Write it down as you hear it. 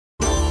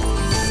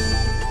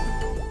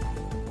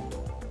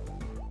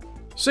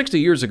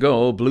60 years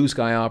ago, Blue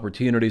Sky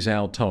Opportunities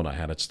Altona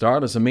had its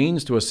start as a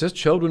means to assist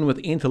children with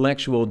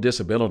intellectual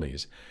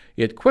disabilities.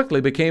 It quickly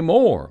became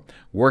more,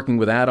 working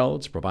with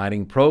adults,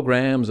 providing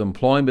programs,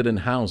 employment, and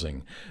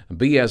housing.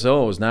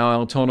 BSO is now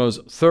Altona's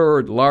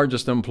third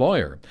largest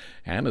employer.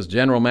 And as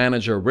General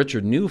Manager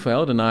Richard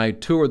Neufeld and I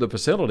toured the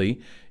facility,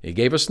 he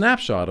gave a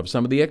snapshot of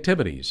some of the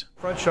activities.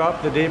 Front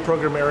shop, the day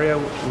program area,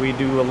 we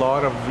do a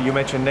lot of, you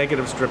mentioned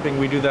negative stripping,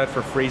 we do that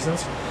for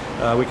Friesens.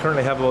 We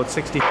currently have about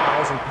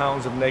 60,000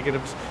 pounds of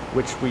negatives,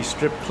 which we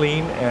strip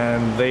clean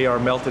and they are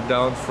melted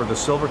down for the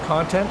silver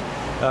content.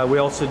 We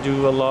also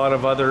do a lot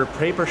of other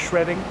paper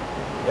shredding.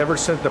 Ever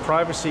since the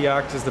Privacy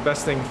Act is the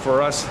best thing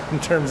for us in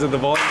terms of the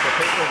volume of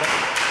paper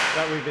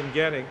that we've been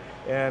getting.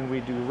 And we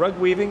do rug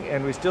weaving,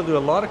 and we still do a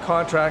lot of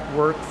contract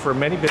work for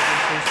many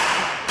businesses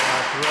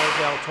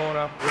throughout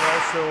Altona. We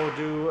also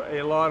do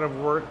a lot of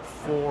work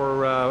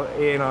for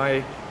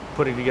A&I,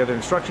 putting together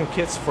instruction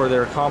kits for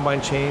their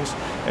combine chains,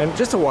 and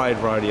just a wide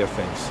variety of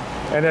things.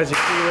 And as you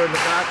see, we're in the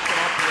back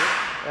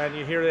shop here, and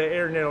you hear the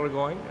air nailer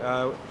going.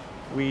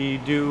 We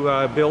do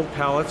build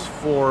pallets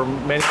for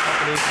many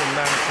companies in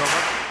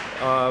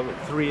Manitoba,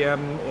 3M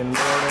in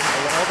Norden,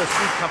 all the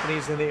street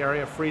companies in the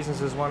area.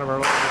 Friesens is one of our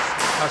largest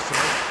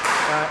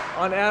customers.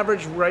 On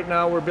average, right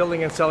now, we're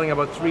building and selling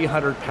about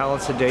 300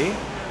 pallets a day.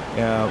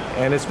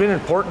 And it's been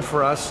important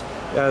for us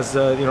as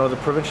you know, the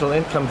provincial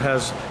income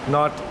has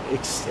not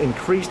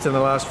increased in the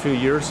last few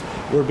years.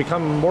 We're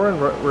becoming more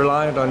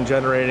reliant on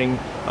generating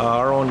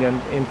our own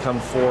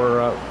income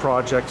for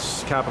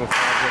projects, capital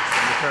projects,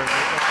 and repair and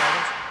maintenance items.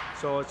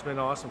 So it's been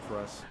awesome for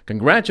us.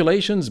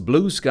 Congratulations,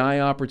 Blue Sky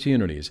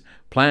Opportunities,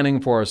 planning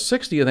for a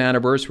 60th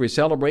anniversary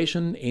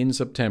celebration in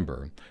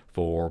September.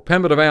 For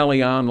Pembina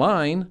Valley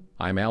Online,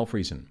 I'm Al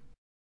Friesen.